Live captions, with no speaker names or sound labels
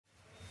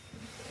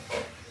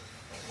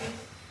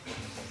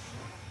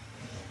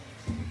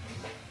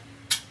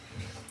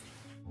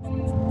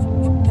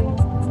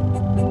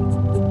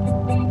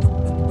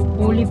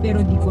pero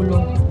di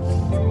kulong.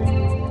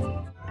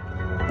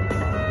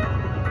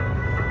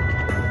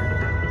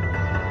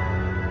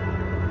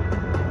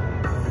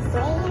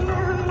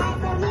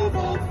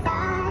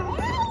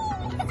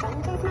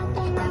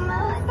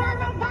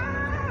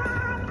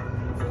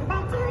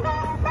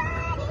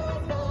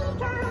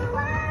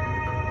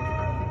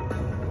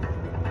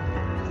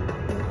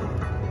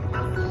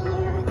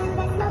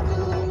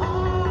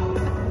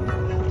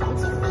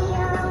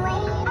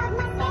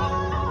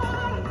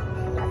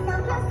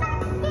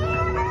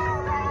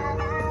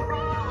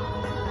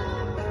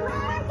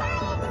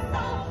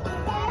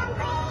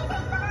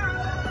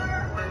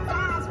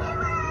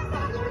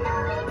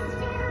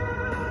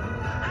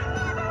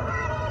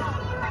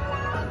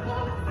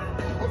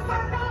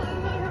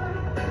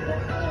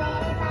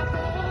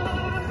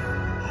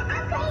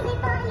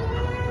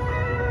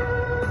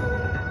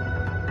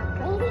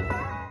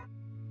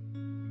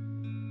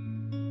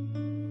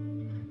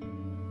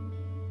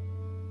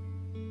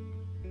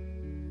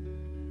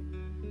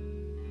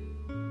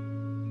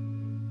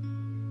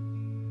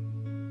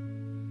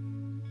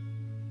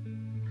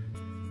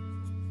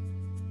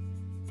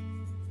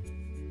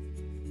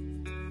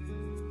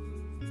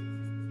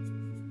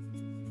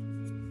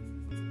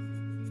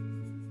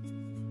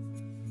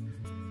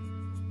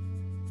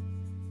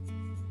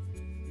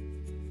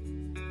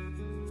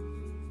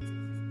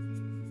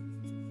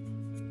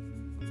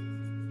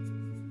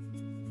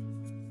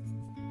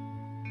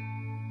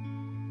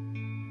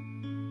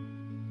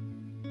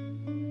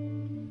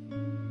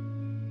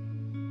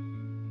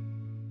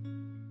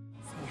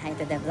 Hi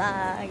to the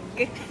vlog.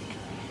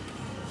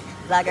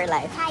 Vlogger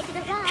life. Hi to the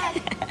vlog.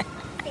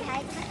 Say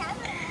hi to the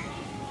camera.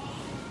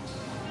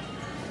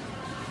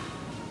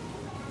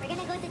 We're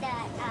gonna go to the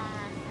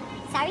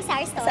Sari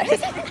Sari store.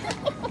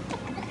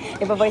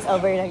 Ipa-voice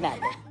over lang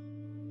natin.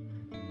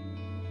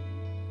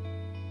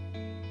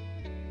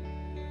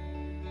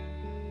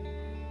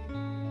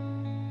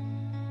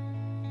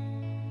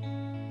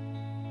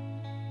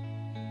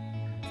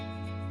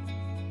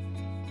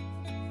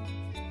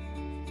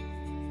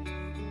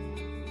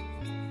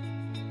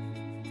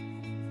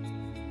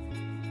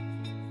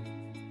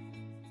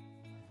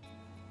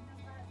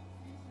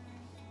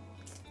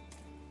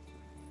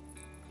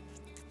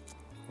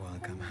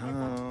 Welcome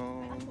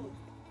home.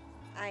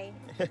 Ay.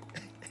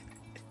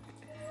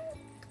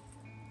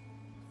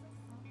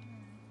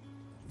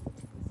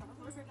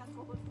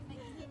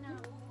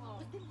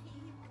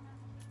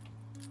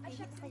 Ay,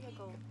 shucks tayo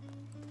go.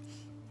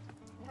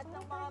 Lahat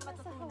ng mga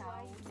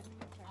matutunaw.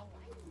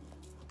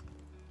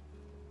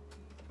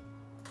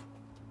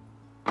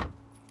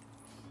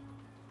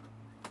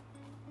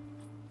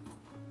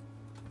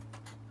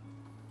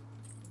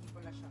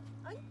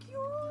 Ang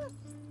cute!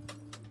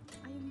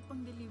 Ayaw yung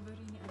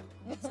pang-delivery ni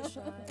Alvin.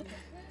 Social.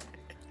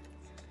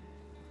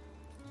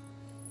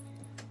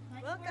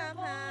 Welcome,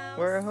 house!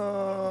 We're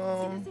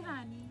home. Sino si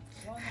Honey?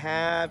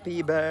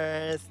 Happy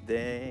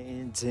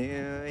birthday to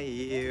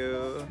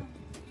you.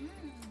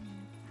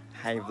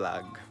 Hi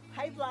vlog.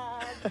 Hi,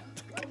 vlog!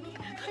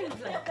 Hi,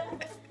 vlog!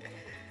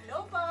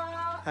 Hello po!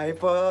 Hi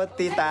po,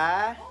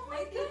 tita.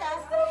 Hi, tita!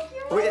 So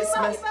cute! Uy, it's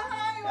mas...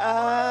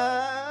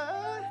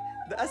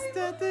 The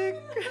aesthetic.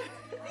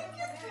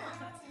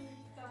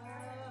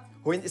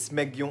 Uy,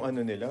 smeg yung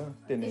ano nila.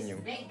 Tinan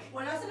nyo.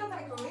 Wala silang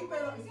microwave,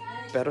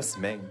 Pero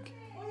smeg.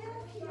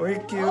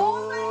 Uy,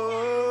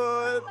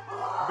 cute!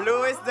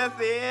 Blue is the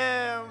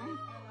theme!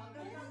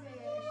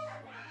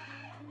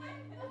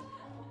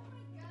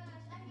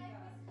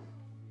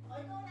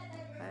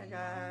 Hi,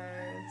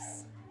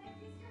 guys!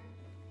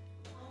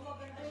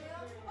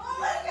 Oh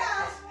my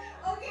gosh!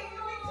 Okay,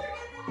 picture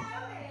ka na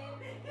namin!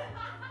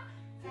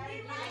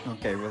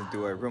 Okay, we'll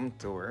do a room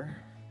tour.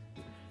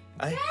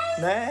 Ay,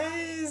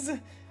 nice!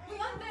 We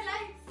on the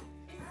lights!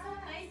 It's so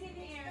nice in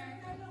here.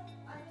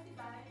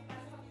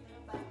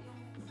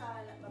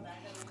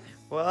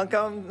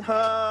 Welcome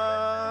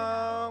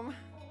home!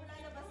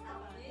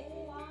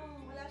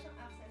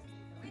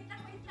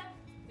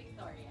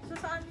 So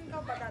saan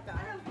ka ba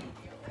dadaan?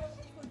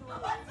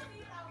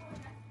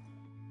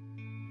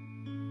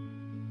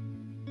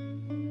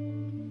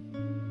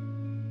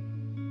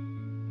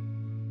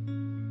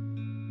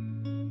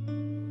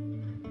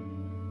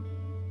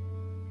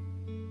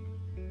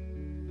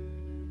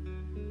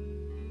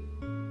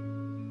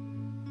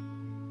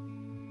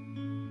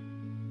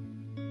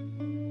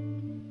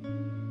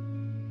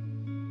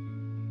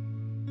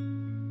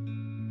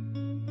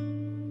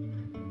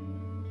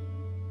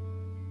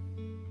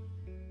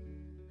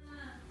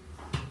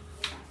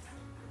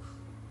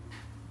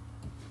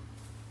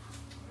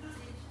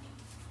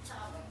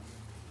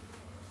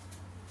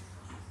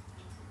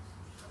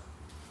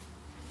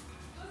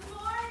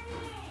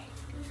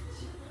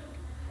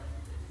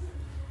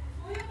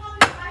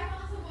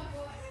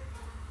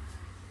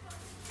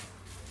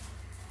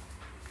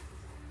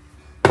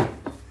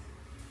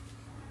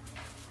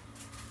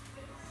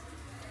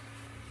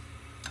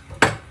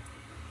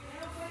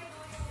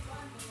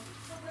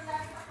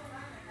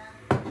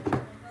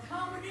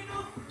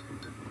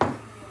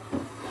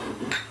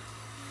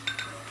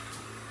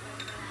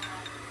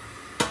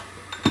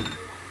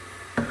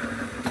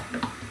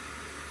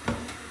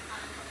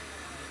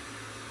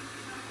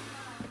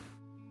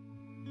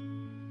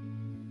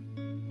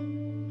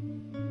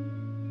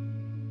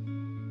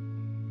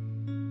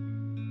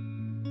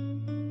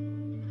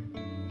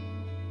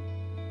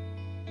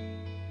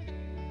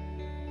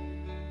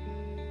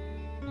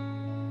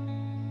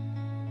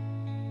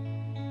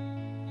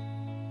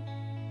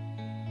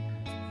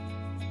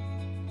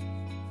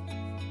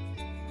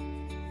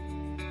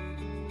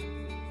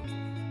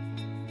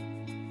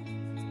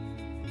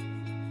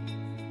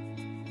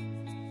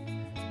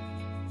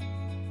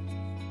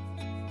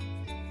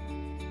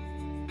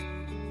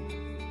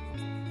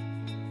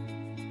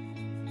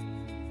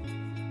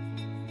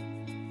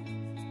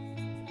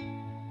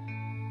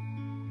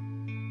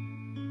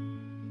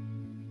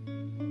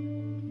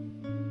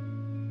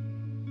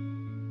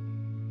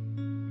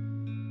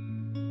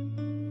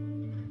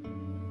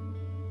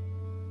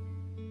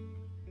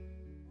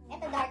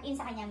 at yun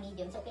sa kanya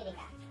medium. So, pili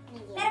ka.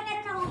 Pero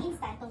meron akong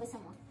instant kung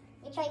gusto mo.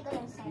 I-try ko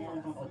yung Meron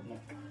Starbucks. akong oat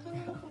milk.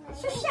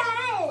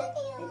 Social!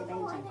 Pwede ba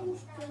yung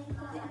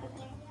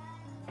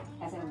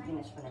kasi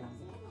mag-finish ko na lang.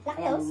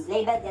 Ayan, Lactose?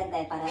 labeled yan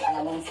tayo para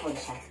alam mo spoon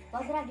siya.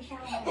 Wow, grabe siya.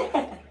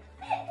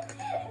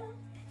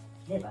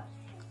 Diba?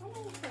 Ano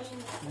yung plain?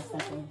 Basta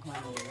kung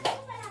mahal.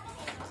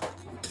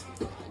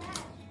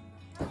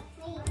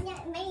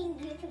 May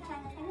YouTube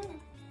channel ka na.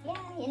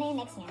 Yeah, yun na yung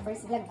next niya.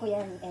 First vlog ko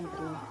yan,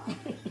 entry.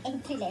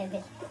 Entry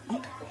level.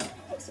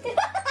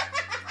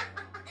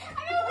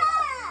 Ano ba?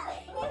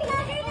 Yung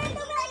vlogger na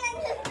ito ba lang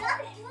sa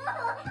vlog mo?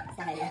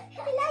 Sahaya.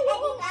 Layo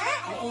mo nga.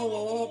 Ang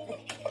ingit.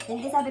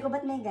 Hindi sabi ko,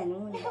 ba't may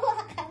ganun?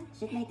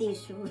 Shit, may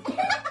tissue.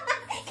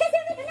 Kasi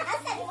may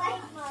nakasan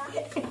wife mo.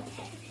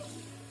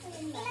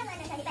 Hindi naman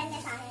na siya. Depende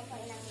sa akin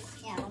kung ilang...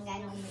 Yeah, kung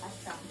gano'ng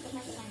ka-strong.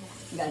 Tignan mo lang.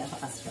 Gano'n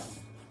ka strong?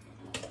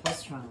 How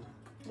strong?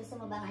 Gusto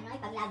mo bang ano,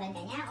 ipaglaban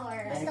ka niya? Or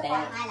Ano gusto ko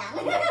tayo? nga lang?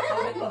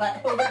 Tubig mo ba?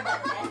 Tubig ba?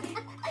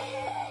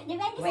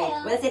 Depende Wait,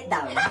 sa'yo. we'll sit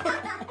down.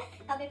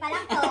 Kape pa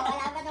lang to.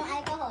 Wala pa tong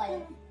alcohol.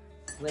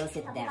 We'll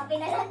sit down. Kape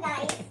na lang,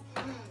 guys.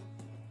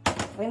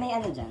 Uy, may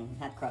ano dyan?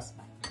 Hot cross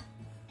pa.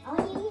 Oh,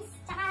 yes.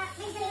 Tsaka,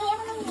 may bili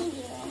ako ng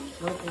video.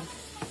 Okay.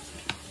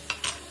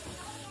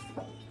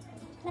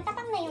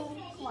 Natapang na yung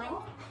one?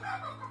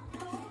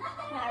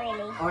 Not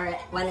really. Or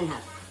 1.5.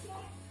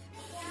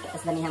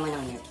 Tapos damihan mo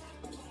ng milk.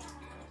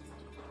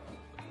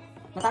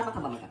 Matapang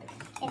ka ba magkape?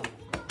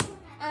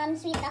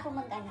 Sweet ako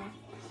mag-ano.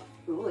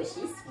 Ooh,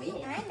 she's sweet.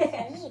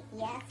 I'm sweet,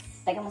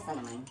 yes. Teka, musta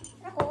naman?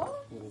 Ako?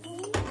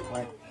 Yes.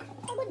 Work.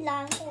 Pagod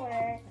lang to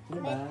work.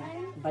 Diba?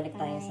 Balik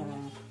tayo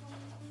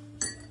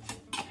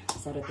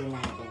sa routine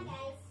natin.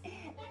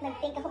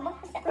 Nag-think ako ba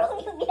sa wrong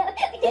yung ginawa?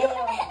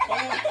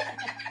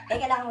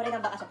 Kailangan mo rin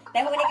ng bakasyon.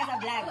 Tayo huli ka sa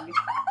vlog.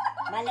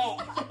 Mali.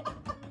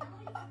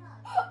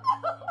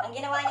 Ang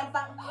ginawa niyang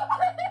pang...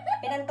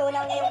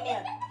 Pinantunaw niya yung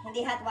milk.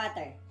 Hindi hot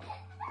water.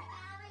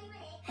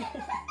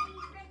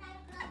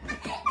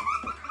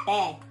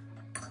 Te.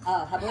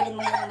 Oh, habulin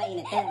mo yung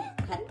mainit. Then,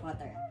 hot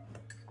water.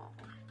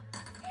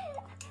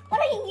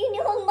 Parang yun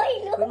yung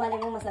Milo. Kung mali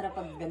mo masarap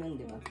pag ganun,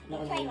 di ba?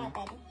 Try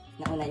natin.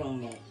 Nauna yung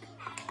milk.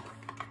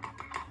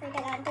 Teka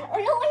lang.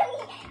 Ulang.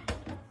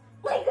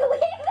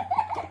 Microwave.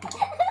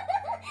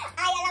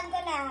 Ay, alam ko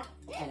na.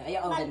 Ano, ay,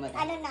 oven mo.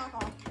 Ano na ako?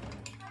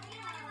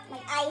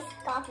 Mag-iced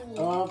coffee.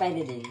 Oo,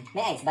 pwede din.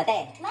 May ice ba,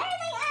 te? May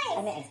ice.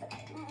 Ah, may ice ba, te?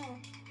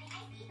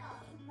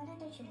 Wala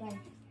na sugar.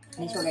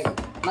 May sugar.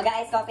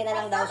 Mag-ice coffee na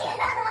lang daw siya.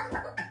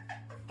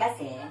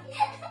 Kasi,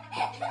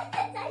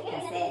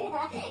 Kasi,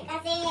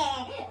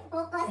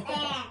 focus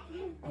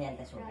eh. ayan,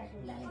 ta sugar.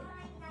 Ang dami.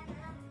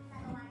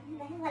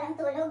 Walang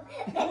tulog.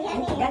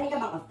 Ganyan eh. Galing ka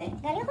bang often?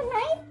 Galing ako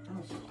night.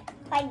 Oh, shit.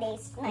 5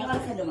 days. Ano Night.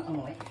 ka sa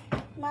umuwi?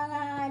 Mga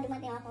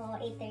dumating ako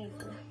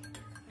 8:30.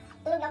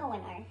 Tulog ako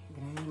 1 hour.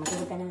 Grabe,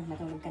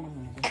 matulog ka na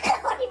muna.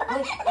 Di ba?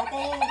 Uy,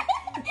 ate!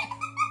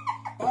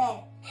 Te,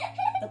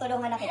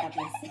 tutulungan na kita,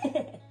 please.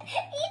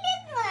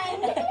 Init man.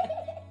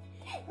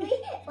 Uy,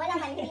 wala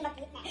man. Hindi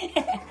makita.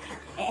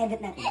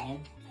 Edit natin yan.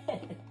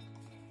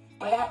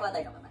 Mag-hot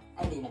water ka pa ba?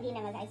 Ay, hindi na. Hindi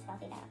na mag-ice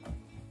coffee na ako.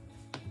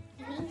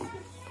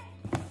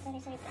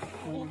 Sorry.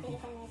 Pili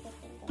ko na ito.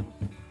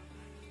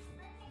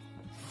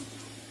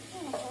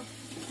 Ayun ako.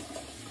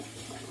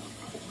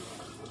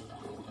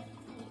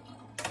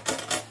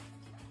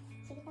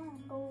 Sige ka,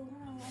 go na.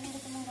 Ano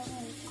gusto mong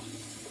gawin?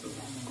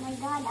 Oh my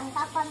God, ang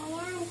tapang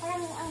niyan.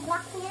 Parang ang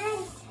black niyan.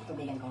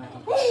 Tubigan ko nga ito.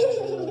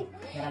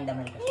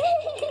 Naramdaman ko.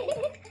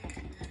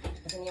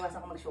 Kasi niwas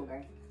ako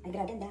mag-sugar. Ay,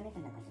 grabe, ang dami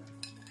talaga.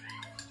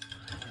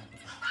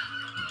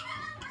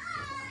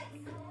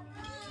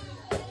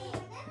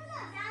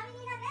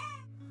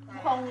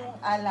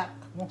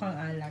 Mukhang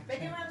alak.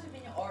 Pwede mo lang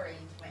sabihin yung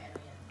orange. May ano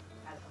yan.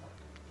 Alcohol.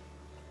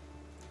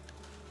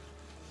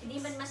 Hindi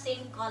man mas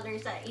same color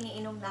sa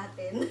iniinom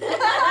natin.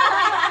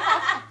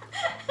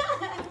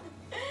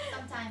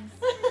 Sometimes.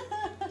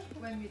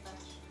 When we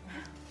touch.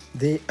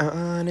 The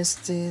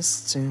honesty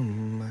is too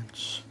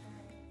much.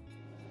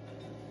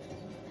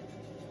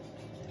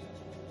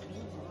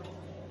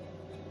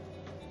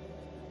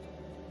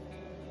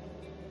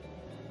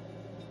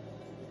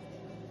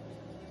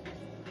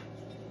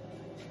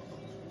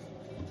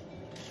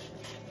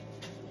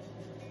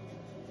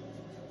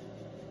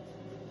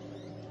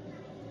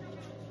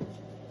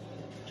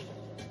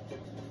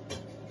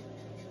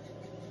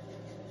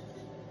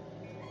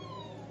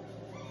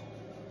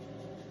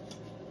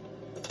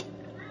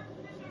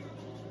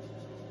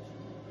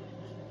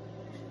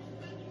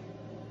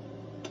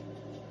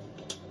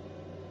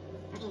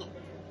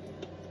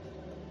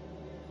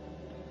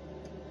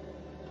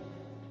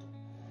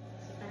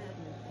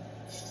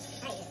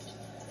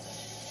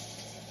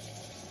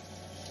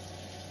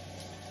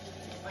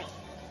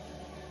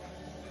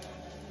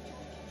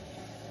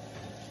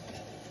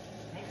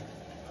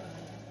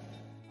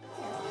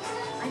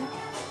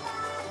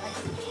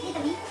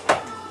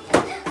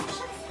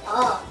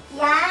 Oh.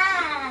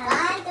 Yeah.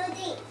 1,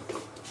 2, 3.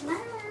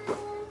 Smile.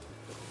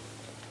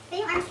 Ito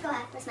yung arms ko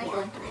ha. Where's my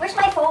phone? Where's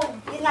my phone?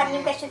 Yun nga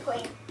din yung question ko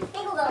eh.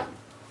 Hey Google.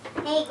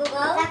 Hey,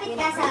 Google, lapit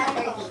ka sa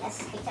 30. Tapos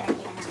picture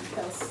kita ng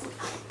close.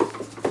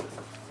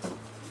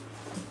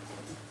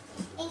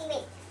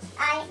 Anyway,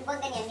 huwag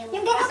ganyan. Yung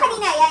ganyan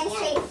kanina, yan,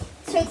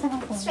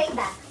 straight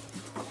back.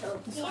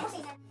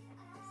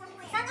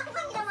 Saan ako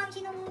kanina, ma'am,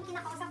 sinong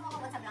kinakausap mo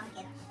ako sa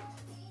blanket?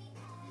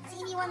 Kasi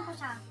iniwan ko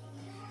siya.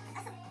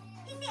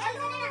 Hindi,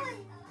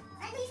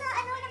 Lisa,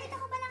 nakita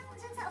ko ba lang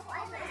dyan sa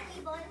upuan sa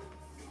table?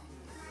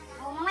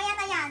 Oh, mamaya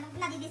na yan.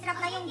 Nadidisrupt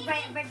na yung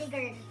birthday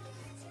girl.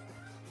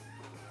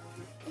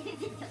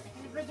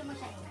 Video mo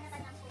siya eh.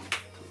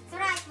 So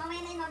right,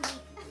 mamaya na yung nogi.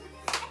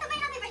 Ito ba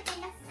yung happy birthday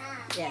niya?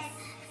 Yes.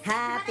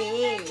 Happy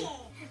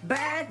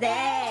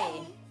birthday!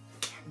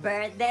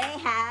 Birthday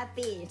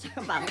happy! Tsaka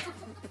ba?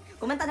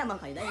 Kumanta naman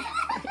kayo dahil.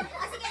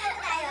 O sige, ano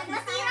tayo?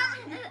 Masira.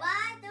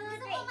 1,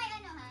 2, 3. May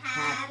ano ha?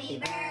 Happy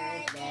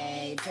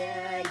birthday to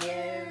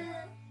you.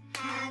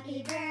 Happy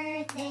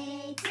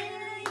birthday to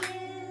you.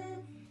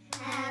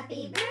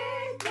 Happy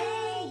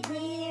birthday,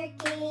 dear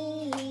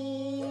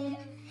King.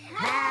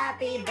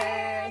 Happy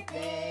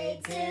birthday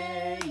to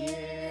you.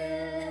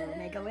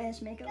 Make a wish,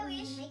 make a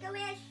wish. Make a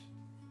wish.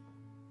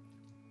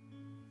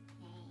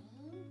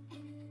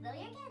 Blow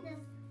your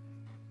candles.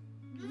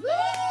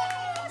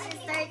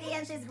 She's 30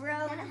 and she's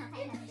broke. 30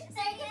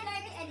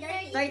 and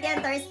 30. 30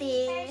 and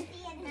thirsty.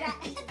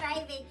 Thirsty and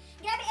driving.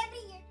 Grabe,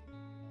 every year.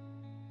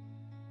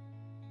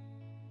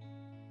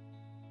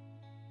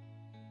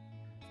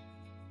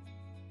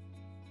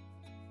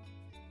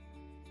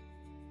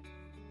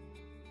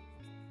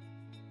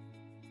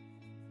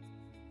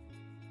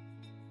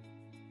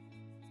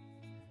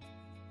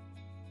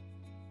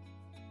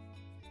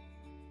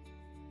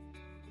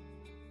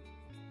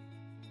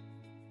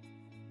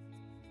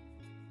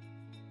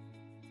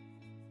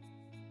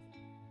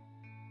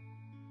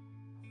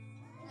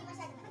 Hindi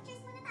masyado.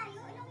 Mag-cheers muna tayo.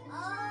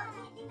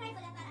 Try ko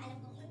lang para alam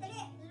kong. Dali,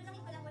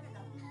 lulungin ko lang muna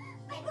to.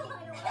 Ay,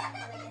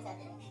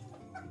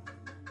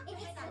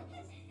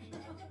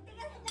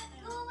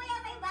 Gumumaya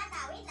pa yung bata.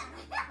 Wait lang.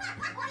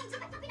 Orange,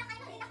 ba't yung pinakain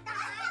ng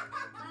dinakdakan?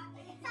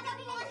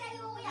 Sabi ko nga siya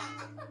yung umuya.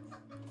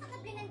 Saka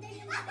blender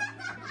yung ayop.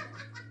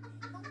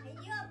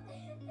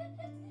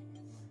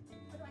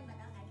 Puluan ba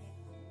ito?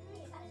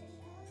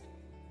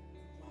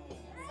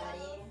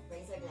 Sorry,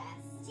 raise your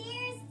glass.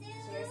 Cheers to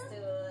Cheers to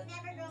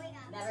never growing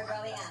up. never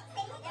growing up.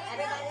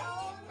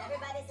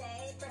 Everybody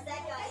say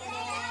Prosecco in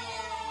it.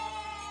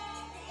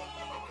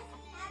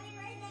 Happy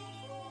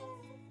birthday!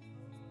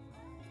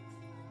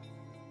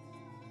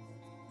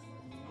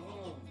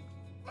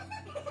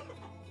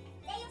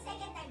 Kaya yung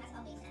second time mas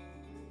okay siya.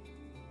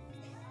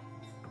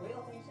 Uy,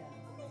 okay siya.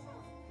 Okay siya.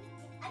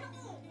 Anong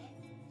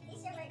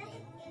it's your birthday?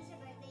 It's your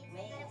birthday.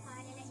 May You're gonna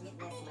party like-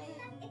 sweetness, Ate,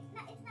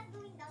 may- it's not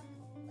going down.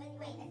 Well,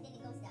 wait until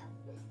it goes down.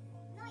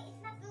 No,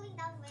 it's not going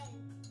down well.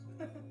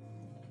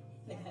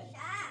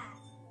 Siya!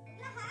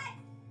 Lahat!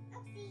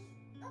 Oopsie!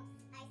 Oops!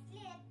 I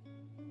slipped!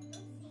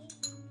 Oopsie!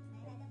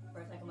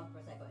 Prosecco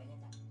mag-Prosecco in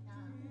it.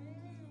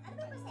 Ano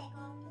ba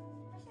Prosecco?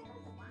 Prosecco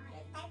is a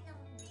wine. Type ng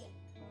grape.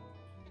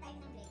 Type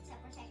ng grape sa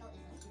Prosecco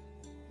is.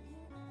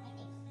 I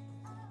think.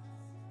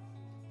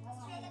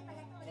 Shredded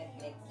pala to. Red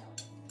grapes daw.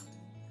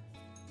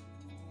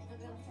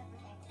 Nag-grow sa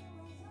Prosecco.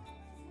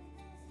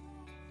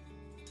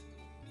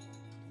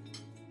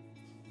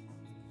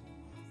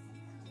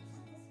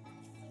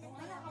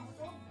 Wala ka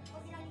buto?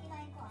 Huwag silang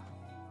kinain ko ah.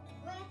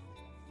 Well,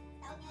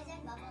 tawag niya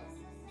dyan, bubbles.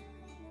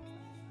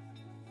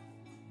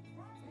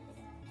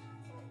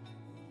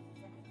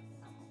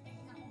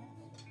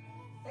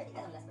 30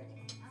 ka ng last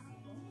birthday.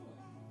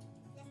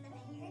 Less than a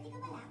year. 30 ka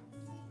pala?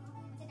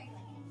 Kasi 31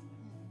 ka na.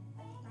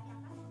 Bata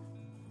pa.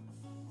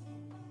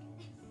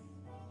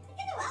 Ba't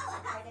ka nawawa?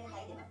 30 na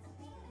tayo, di ba?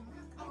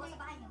 Ako sa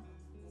bahay niyo.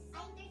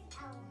 Ay, 30.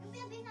 Yung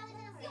pinabili natin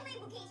na ng yung may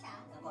bouquet siya.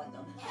 Ang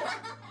condom.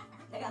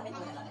 Nagamit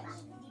mo na lang.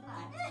 Hindi pa.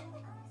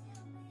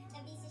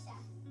 Na-busy siya.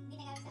 Hindi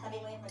nagamit sa Sabi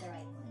mo yun for the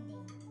right one.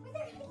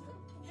 Hindi.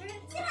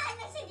 Siraan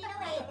na siya. Hindi na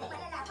right.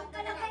 Malalapat ko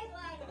na right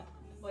one.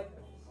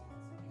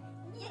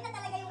 Yun na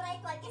talaga yung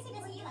right one. Kasi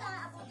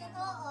nasira.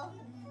 Oo.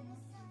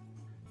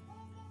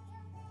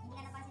 Hindi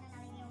ka napansin na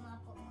namin yung mga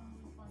condom.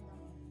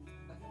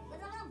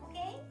 Gusto mo ng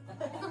bouquet?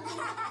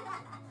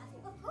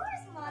 Of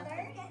course, mother.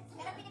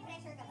 Pero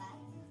pinipressure ka ba?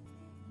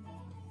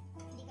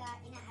 Hindi ka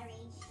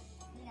ina-arrange?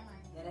 Hindi naman.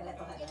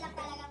 Nalalato ka Yun lang na.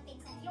 talagang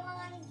pinsan. Yung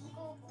mga hindi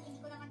ko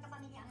naman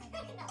kapamilya ang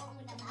nagawin.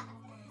 Nauna na.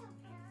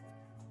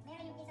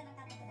 Meron yung pinsan ng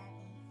tatay ko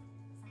dati.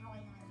 Sa Hawaii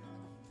naman.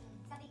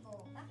 Sabi ko,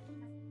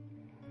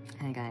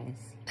 Hi guys.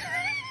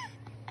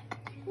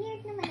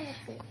 weird naman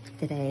ito.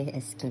 Today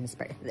is Kim's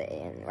birthday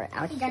and we're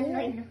out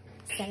Ganun. here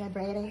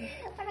celebrating.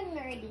 Parang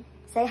nerdy.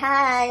 Say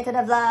hi to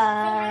the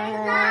vlog.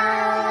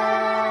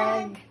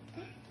 vlog!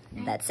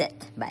 That's it.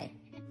 Bye.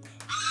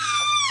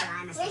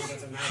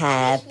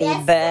 Happy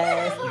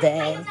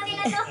birthday.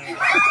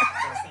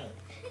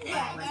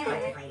 Never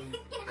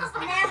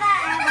ever.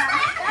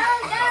 Go,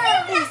 go!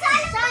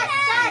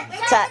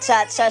 Shot!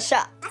 Shot, shot, shot,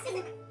 shot.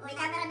 May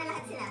camera na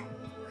lahat sila.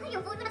 Ay,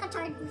 yung phone mo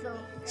naka-charge. Go.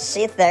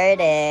 She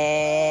 30.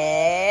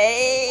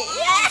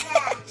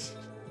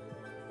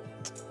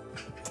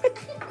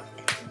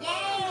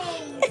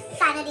 Yay!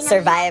 Sana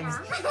survived.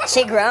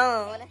 She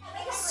grown.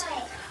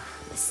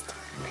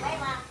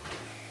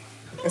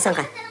 Nasaan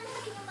ka?